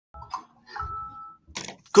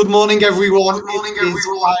Good morning, everyone. It is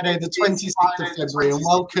Friday, the 26th of February, and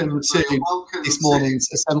welcome to this morning's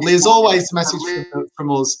assembly. As always, the message from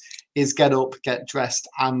us is get up, get dressed,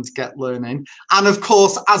 and get learning. And of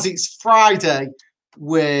course, as it's Friday,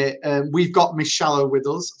 we've got Miss Shallow with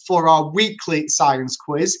us for our weekly science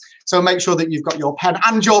quiz. So make sure that you've got your pen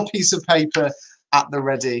and your piece of paper at the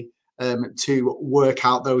ready to work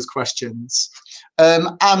out those questions.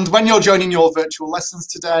 And when you're joining your virtual lessons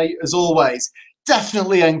today, as always,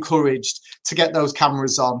 definitely encouraged to get those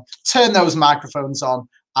cameras on, turn those microphones on,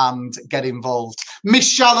 and get involved. Miss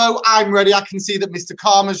Shallow, I'm ready. I can see that Mr.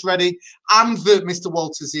 Karma's ready and that Mr.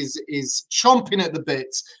 Walters is chomping at the bit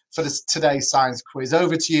for today's science quiz.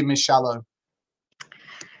 Over to you, Miss Shallow.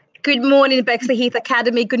 Good morning, Bexley Heath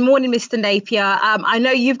Academy. Good morning, Mr. Napier. I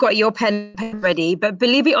know you've got your pen ready, but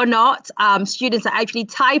believe it or not, students are actually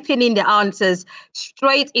typing in the answers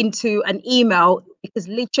straight into an email, because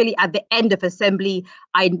literally at the end of assembly,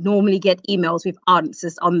 I normally get emails with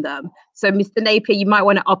answers on them. So, Mr. Napier, you might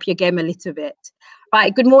want to up your game a little bit.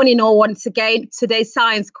 Right, good morning all once again. Today's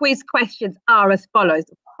science quiz questions are as follows.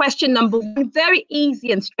 Question number one, very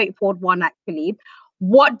easy and straightforward one, actually.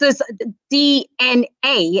 What does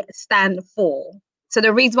DNA stand for? So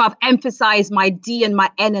the reason why I've emphasized my D and my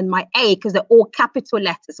N and my A, because they're all capital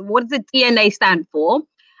letters. So what does the DNA stand for?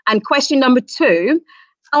 And question number two,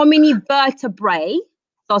 how many vertebrae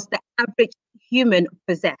does the average human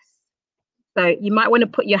possess? So you might want to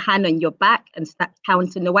put your hand on your back and start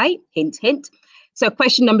counting away. Hint, hint. So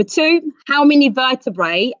question number two, how many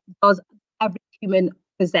vertebrae does the average human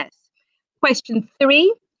possess? Question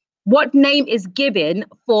three, what name is given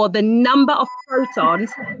for the number of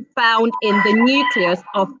protons found in the nucleus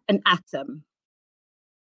of an atom?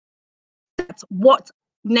 That's what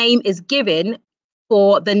name is given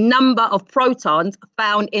for the number of protons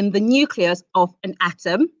found in the nucleus of an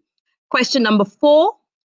atom. Question number four,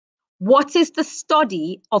 what is the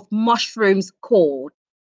study of mushrooms called?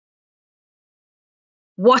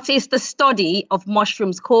 What is the study of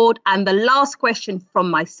mushrooms called? And the last question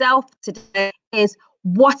from myself today is,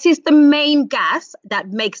 what is the main gas that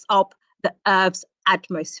makes up the Earth's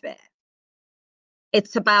atmosphere?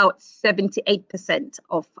 It's about 78%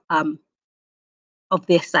 of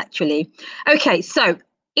this, actually. Okay, so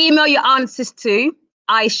email your answers to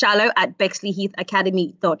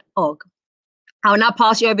ishallow@bexleyheathacademy.org. I'll now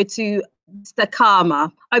pass you over to Mr.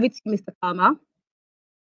 Karma. Over to you, Mr. Karma.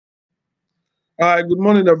 Hi, good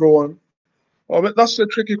morning, everyone. Well, that's a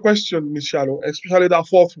tricky question, Ms. Shallow, especially that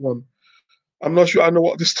fourth one. I'm not sure I know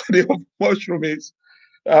what the study of mushroom is.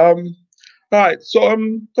 Right, so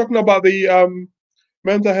I'm talking about the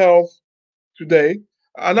mental health today.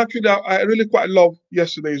 And actually, I really quite love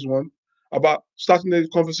yesterday's one about starting the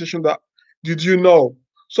conversation that, did you know?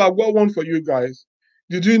 So I've got one for you guys.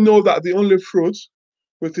 Did you know that the only fruit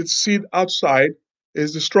with its seed outside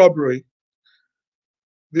is the strawberry?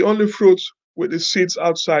 The only fruit with its seeds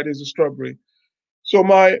outside is the strawberry. So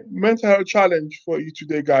my mental health challenge for you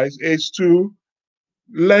today, guys, is to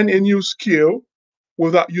learn a new skill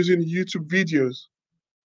without using YouTube videos.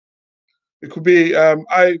 It could be,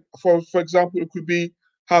 for example, it could be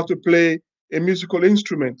how to play a musical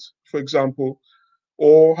instrument, for example,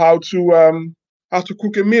 or how to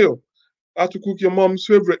cook a meal, how to cook your mom's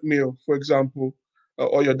favorite meal, for example,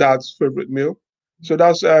 or your dad's favorite meal. So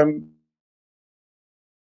that's the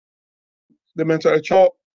mental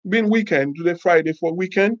health. Being weekend, today Friday for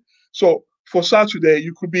weekend. So for Saturday,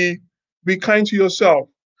 you could be kind to yourself.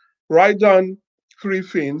 Write down 3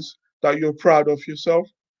 things that you're proud of yourself.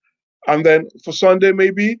 And then for Sunday,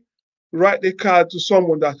 maybe write a card to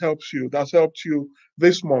someone that helps you, that's helped you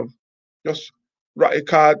this month. Just write a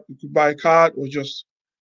card. You could buy a card or just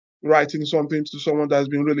writing something to someone that's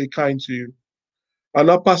been really kind to you. And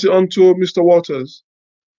I'll pass it on to Mr. Walters.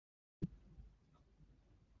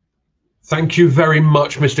 Thank you very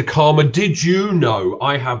much, Mr. Karma. Did you know?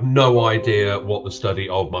 I have no idea what the study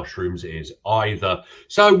of mushrooms is either.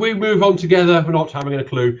 So we move on together. We're not having a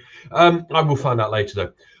clue. I will find out later,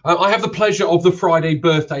 though. I have the pleasure of the Friday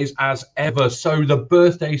birthdays as ever. So the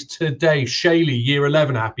birthdays today: Shaylee, year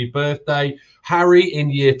 11, happy birthday. Harry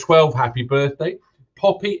in year 12, happy birthday.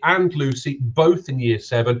 Poppy and Lucy, both in year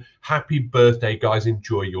 7, happy birthday, guys.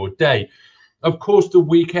 Enjoy your day. Of course, the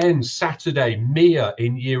weekend, Saturday, Mia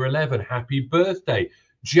in year 11, happy birthday.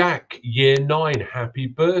 Jack, year 9, happy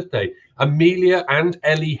birthday. Amelia and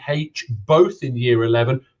Ellie H, both in year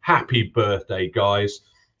 11, happy birthday, guys.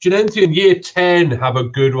 Janenti in year 10, have a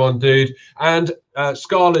good one, dude. And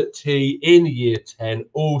Scarlett T in year 10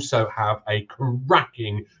 also have a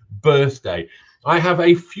cracking birthday. I have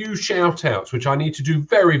a few shout outs, which I need to do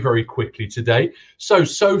very, very quickly today. So,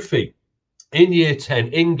 Sophie, In Year 10,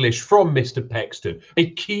 English from Mr. Pexton. A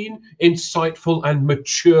keen, insightful and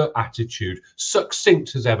mature attitude.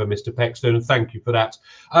 Succinct as ever, Mr. Pexton, and thank you for that.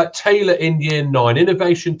 Taylor in Year 9,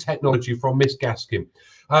 Innovation Technology from Miss Gaskin.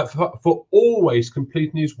 For always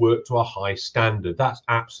completing his work to a high standard. That's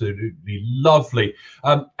absolutely lovely.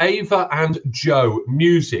 Ava and Joe,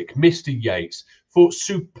 Music, Mr. Yates, for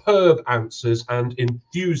superb answers and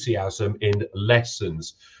enthusiasm in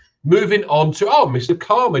lessons. Moving on to, Mr.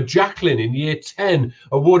 Karma, Jacqueline in Year 10,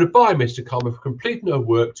 awarded by Mr. Karma for completing her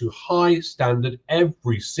work to high standard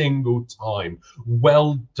every single time.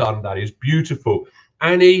 Well done, that is beautiful.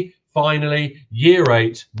 Annie, finally, Year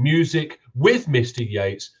 8, Music with Mr.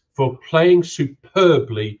 Yates for playing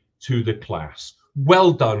superbly to the class.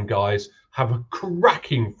 Well done, guys. Have a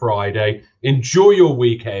cracking Friday. Enjoy your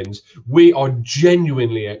weekends. We are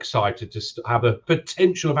genuinely excited to have a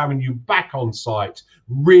potential of having you back on site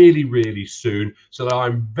really, really soon. So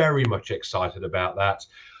I'm very much excited about that.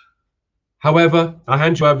 However, I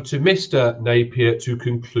hand you over to Mr. Napier to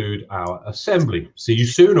conclude our assembly. See you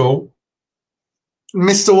soon, all.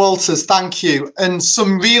 Mr. Walters, thank you. And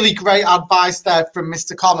some really great advice there from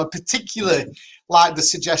Mr. Karma, particularly like the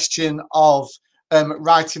suggestion of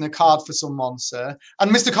writing a card for someone, sir.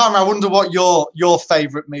 And Mr. Karma, I wonder what your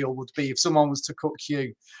favourite meal would be if someone was to cook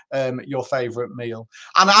you your favourite meal.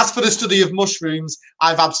 And as for the study of mushrooms,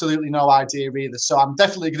 I've absolutely no idea either. So I'm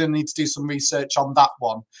definitely going to need to do some research on that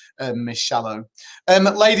one, Miss Shallow.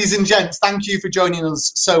 Ladies and gents, thank you for joining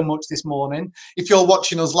us so much this morning. If you're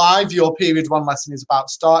watching us live, your Period 1 lesson is about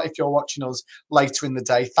to start. If you're watching us later in the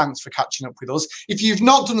day, thanks for catching up with us. If you've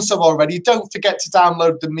not done so already, don't forget to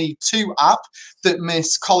download the Me Too app that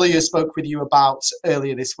Miss Collier spoke with you about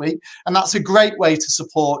earlier this week. And that's a great way to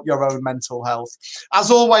support your own mental health. As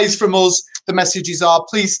always from us, the messages are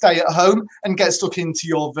please stay at home and get stuck into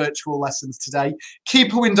your virtual lessons today.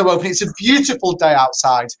 Keep a window open. It's a beautiful day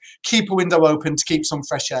outside. Keep a window open to keep some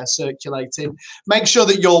fresh air circulating. Make sure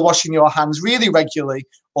that you're washing your hands really regularly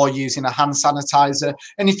or using a hand sanitizer.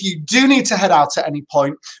 And if you do need to head out at any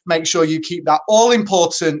point, make sure you keep that all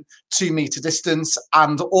important 2 meter distance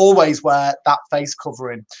and always wear that face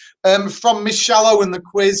covering. From Miss Shallow and the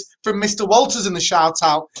quiz, from Mr. Walters and the shout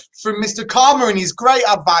out, from Mr. Karma and his great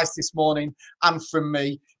advice this morning, and from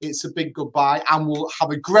me, it's a big goodbye, and we'll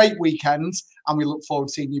have a great weekend, and we look forward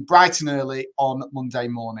to seeing you bright and early on Monday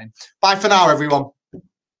morning. Bye for now, everyone.